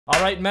All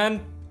right,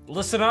 men,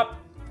 listen up.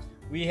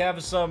 We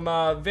have some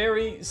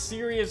very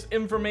serious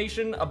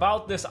information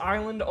about this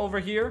island over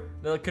here.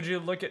 Could you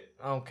look at,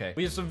 okay.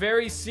 We have some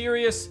very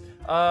serious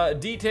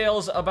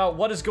details about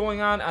what is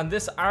going on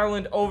this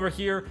island over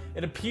here.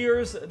 It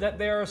appears that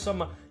there are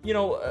some,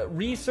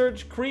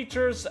 research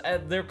creatures,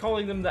 they're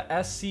calling them the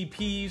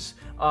SCPs,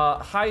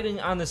 hiding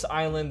on this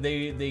island.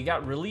 They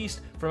got released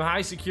from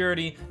high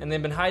security and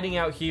they've been hiding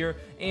out here.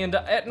 And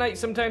at night,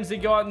 sometimes they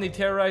go out and they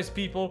terrorize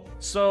people.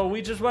 So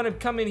we just want to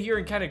come in here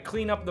and kind of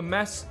clean up the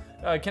mess.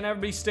 Can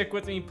everybody stick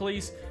with me,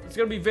 please? It's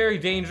gonna be very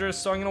dangerous,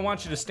 so I'm gonna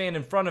want you to stand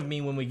in front of me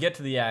when we get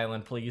to the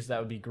island, please. That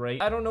would be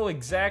great. I don't know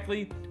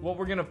exactly what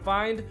we're gonna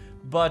find,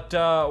 but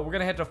we're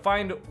gonna have to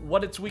find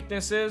what its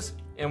weakness is,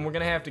 and we're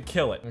gonna have to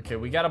kill it. Okay,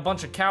 we got a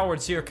bunch of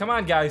cowards here. Come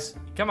on, guys.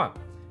 Come on.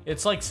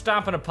 It's like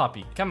stomping a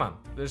puppy. Come on.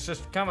 There's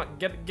just, come on,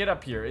 get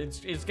up here.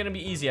 It's gonna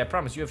be easy, I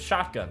promise. You have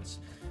shotguns.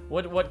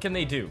 What can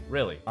they do,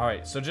 really? All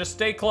right, so just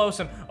stay close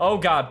and, oh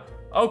God.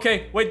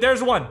 Okay, wait,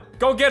 there's one.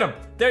 Go get him.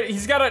 There,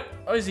 he's got a,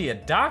 oh, is he a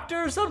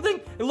doctor or something?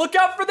 Look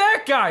out for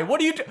that guy.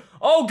 What are you do?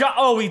 Oh God,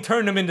 oh, he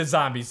turned them into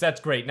zombies.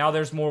 That's great. Now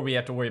there's more we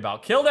have to worry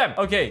about. Kill them.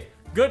 Okay,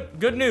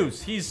 good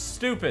news. He's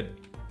stupid.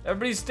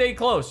 Everybody stay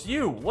close.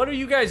 You, what are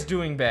you guys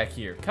doing back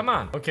here? Come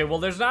on. Okay, well,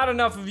 there's not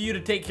enough of you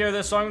to take care of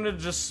this, so I'm gonna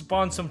just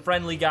spawn some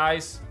friendly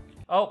guys.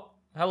 Oh,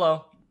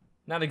 hello.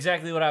 Not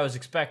exactly what I was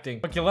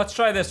expecting. Okay, let's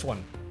try this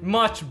one.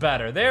 Much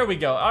better. There we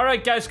go. All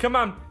right, guys, come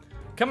on.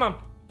 Come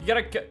on. You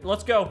gotta,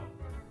 let's go.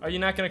 Are you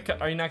not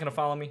gonna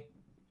follow me?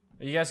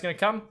 Are you guys gonna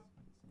come?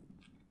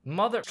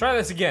 Mother, try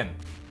this again.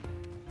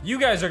 You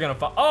guys are gonna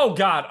follow. Oh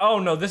God, oh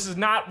no, this is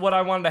not what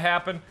I wanted to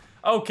happen.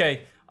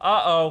 Okay, we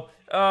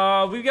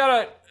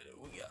gotta,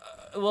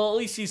 well, at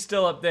least he's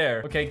still up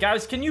there. Okay,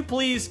 guys, can you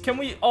please,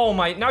 oh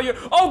my, now you're,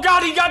 oh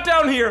God, he got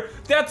down here.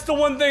 That's the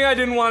one thing I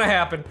didn't want to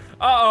happen.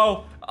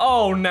 Oh,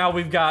 now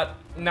we've got,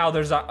 now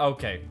there's a,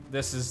 okay,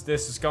 this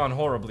has gone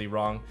horribly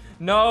wrong.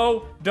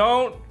 No,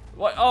 don't.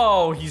 What?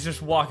 Oh, he's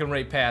just walking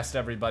right past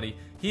everybody.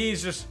 He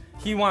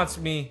wants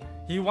me.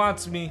 He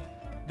wants me.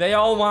 They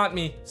all want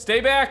me.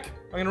 Stay back.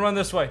 I'm gonna run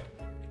this way.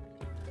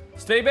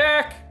 Stay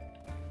back.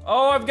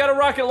 Oh, I've got a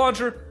rocket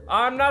launcher.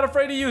 I'm not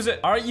afraid to use it.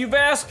 All right, you've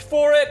asked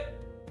for it.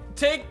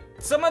 Take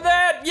some of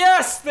that.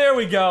 Yes, there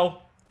we go.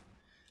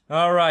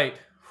 All right.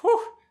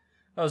 Whew.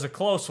 That was a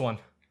close one.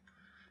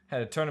 Had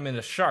to turn them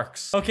into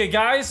sharks. Okay,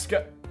 guys.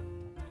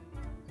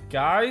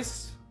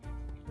 Guys?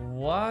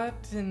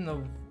 What in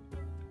the...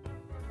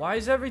 Why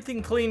is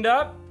everything cleaned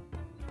up?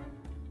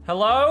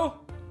 Hello?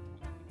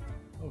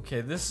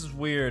 Okay, this is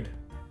weird.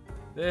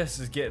 This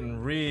is getting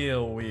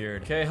real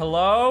weird. Okay,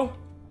 hello?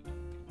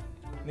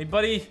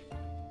 Anybody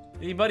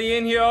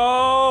in here?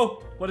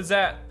 Oh, what is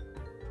that?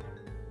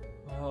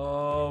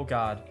 Oh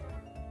God.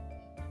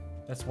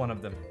 That's one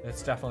of them.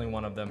 That's definitely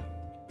one of them.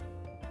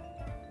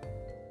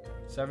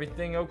 Is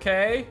everything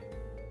okay?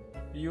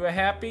 Are you a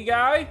happy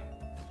guy?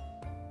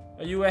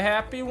 Are you a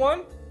happy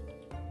one?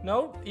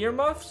 No?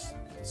 Earmuffs?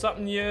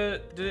 Something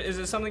is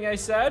it something I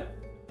said?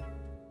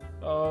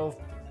 Oh,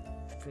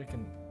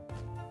 freaking.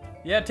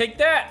 Yeah, take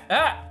that.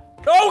 Ah.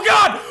 Oh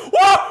God!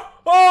 Whoa!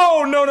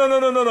 Oh,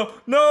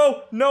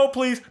 no,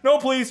 please, no,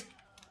 please.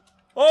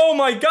 Oh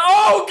my God,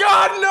 oh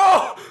God,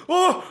 no!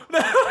 Oh,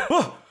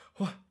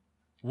 no.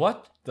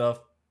 What the?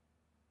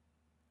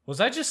 Was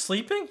I just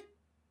sleeping?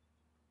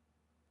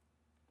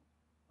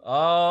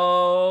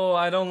 Oh,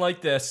 I don't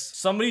like this.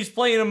 Somebody's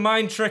playing a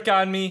mind trick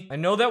on me. I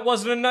know that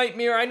wasn't a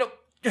nightmare, I know.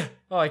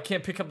 Oh, I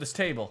can't pick up this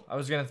table. I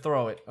was gonna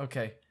throw it.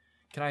 Okay.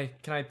 Can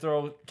I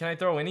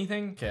throw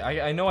anything? Okay,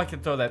 I know I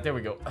can throw that. There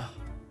we go. Ugh.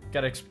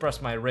 Gotta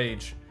express my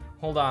rage.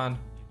 Hold on.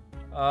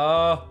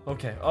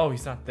 Okay. Oh,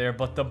 he's not there,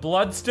 but the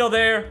blood's still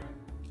there.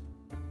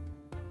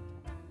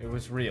 It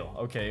was real.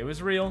 Okay, it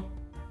was real.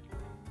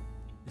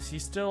 Is he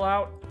still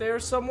out there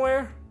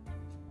somewhere?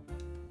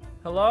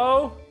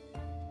 Hello?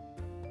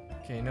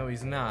 Okay, no,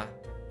 he's not.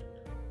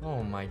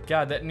 Oh my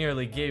God, that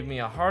nearly gave me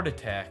a heart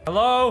attack.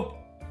 Hello?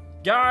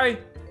 Guy,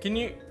 can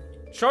you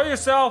show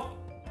yourself?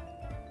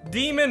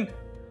 Demon,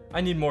 I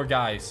need more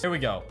guys. Here we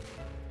go.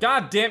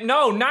 God damn,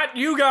 no, not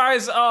you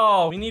guys.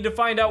 Oh, we need to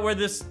find out where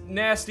this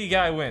nasty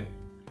guy went.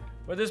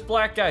 Where'd this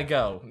black guy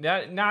go?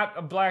 Not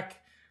a black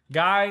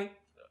guy,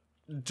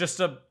 just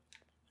a,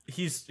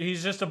 he's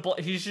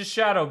just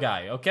shadow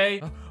guy,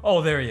 okay?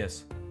 Oh, there he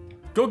is.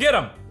 Go get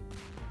him.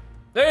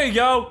 There you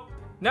go.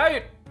 Now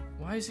you're,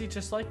 why is he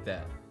just like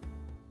that?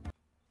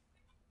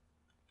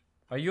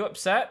 Are you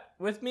upset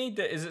with me?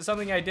 Is it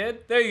something I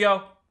did? There you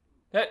go.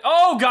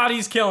 Oh God,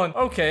 he's killing.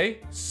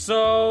 Okay,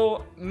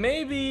 so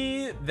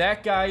maybe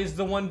that guy is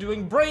the one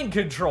doing brain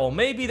control.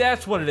 Maybe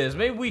that's what it is.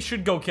 Maybe we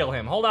should go kill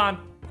him. Hold on.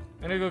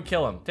 I'm gonna go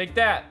kill him. Take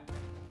that.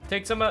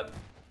 Take some of...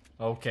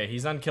 Okay,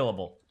 he's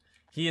unkillable.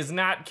 He is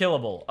not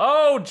killable.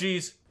 Oh,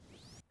 jeez.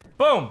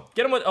 Boom.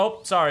 Get him with...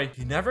 Oh, sorry.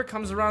 He never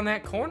comes around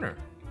that corner.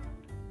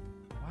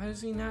 Why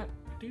does he not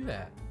do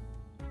that?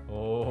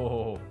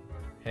 Oh,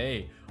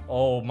 hey.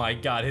 Oh my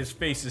God, his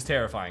face is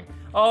terrifying.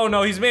 Oh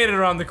no, he's made it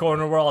around the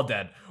corner. We're all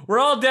dead. We're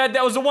all dead.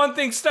 That was the one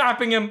thing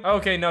stopping him.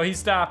 Okay, no, he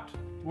stopped.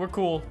 We're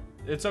cool.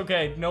 It's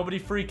okay. Nobody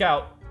freak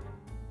out.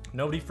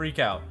 Nobody freak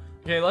out.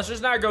 Okay, let's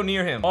just not go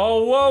near him.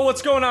 Oh, whoa,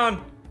 what's going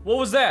on? What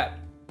was that?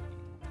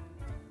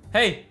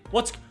 Hey,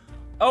 what's...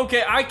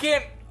 Okay, I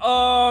can't,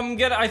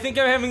 I think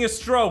I'm having a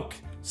stroke.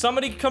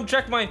 Somebody come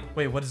check my...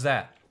 Wait, what is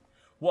that?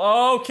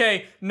 Well,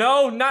 okay,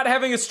 no, not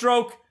having a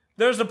stroke.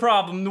 There's a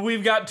problem.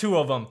 We've got 2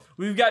 of them.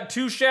 We've got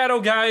 2 shadow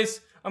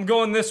guys. I'm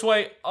going this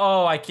way.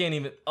 Oh, I can't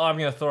even... Oh, I'm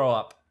gonna throw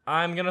up.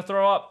 I'm gonna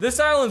throw up. This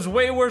island's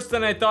way worse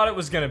than I thought it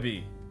was gonna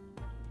be.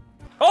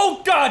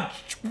 Oh, God!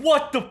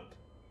 What the...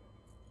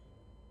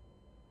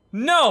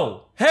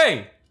 No!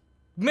 Hey!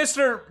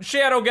 Mr.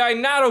 Shadow Guy,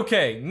 not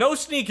okay. No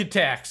sneak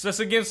attacks. That's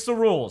against the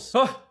rules.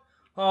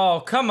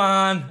 Oh, come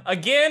on.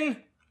 Again?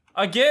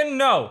 Again?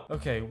 No.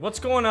 Okay, what's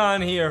going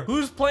on here?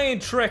 Who's playing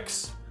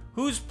tricks?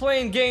 Who's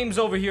playing games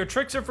over here?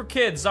 Tricks are for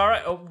kids,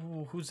 alright?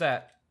 Oh, who's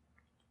that?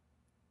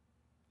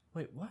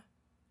 Wait, what?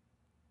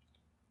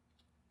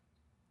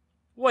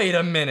 Wait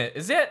a minute.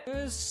 Is it?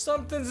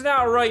 Something's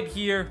not right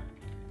here.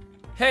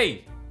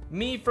 Hey,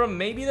 me from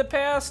maybe the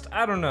past?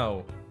 I don't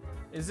know.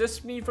 Is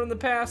this me from the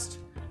past?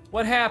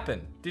 What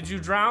happened? Did you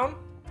drown?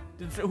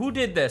 Who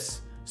did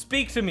this?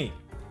 Speak to me.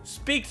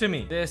 Speak to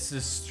me. This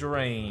is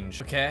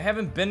strange. Okay, I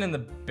haven't been in the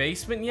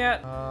basement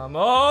yet.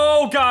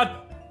 Oh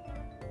God.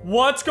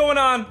 What's going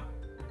on?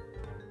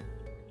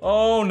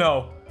 Oh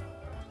no.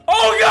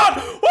 Oh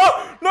God!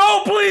 Oh,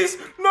 no, please!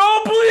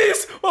 No,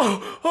 please!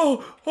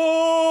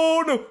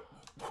 Oh, no.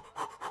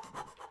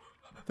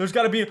 There's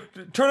gotta be,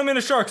 turn them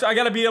into sharks. I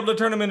gotta be able to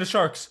turn them into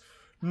sharks.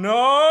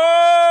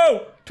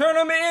 No! Turn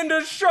him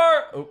into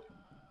shark! Oh,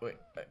 wait.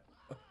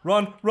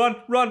 Run, run,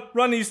 run,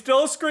 run. He's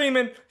still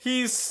screaming.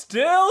 He's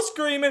still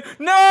screaming.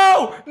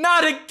 No!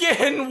 Not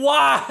again!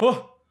 Why?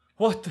 Oh,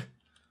 what the?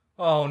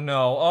 Oh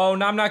no. Oh,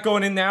 no, I'm not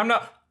going in there. I'm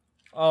not.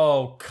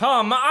 Oh,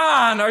 come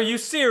on. Are you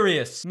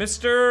serious?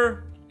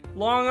 Mr.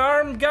 Long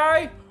Arm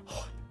Guy?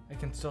 Oh, I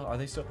can still, are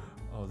they still?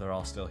 Oh, they're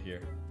all still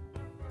here.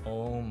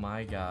 Oh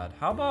my God.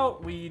 How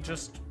about we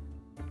just,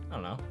 I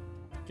don't know,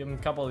 give him a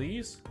couple of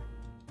these?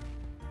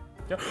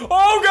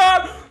 Oh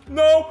God!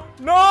 No!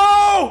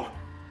 No!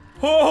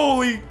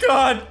 Holy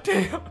God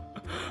damn!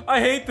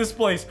 I hate this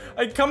place.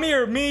 Come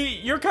here,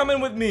 you're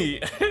coming with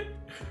me.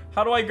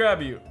 How do I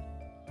grab you?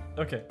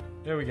 Okay,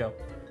 there we go.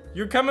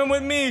 You're coming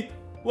with me.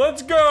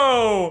 Let's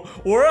go!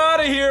 We're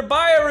out of here.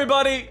 Bye,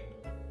 everybody.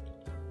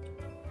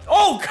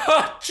 Oh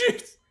God,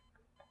 jeez.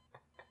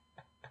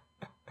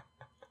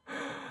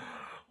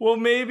 Well,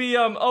 maybe,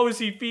 oh, is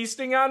he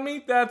feasting on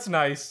me? That's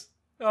nice.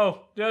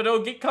 Oh,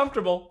 no, get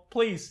comfortable.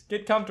 Please,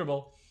 get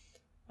comfortable.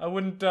 I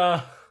wouldn't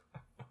want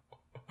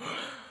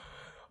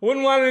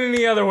it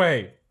any other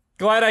way.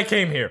 Glad I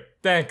came here.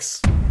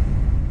 Thanks.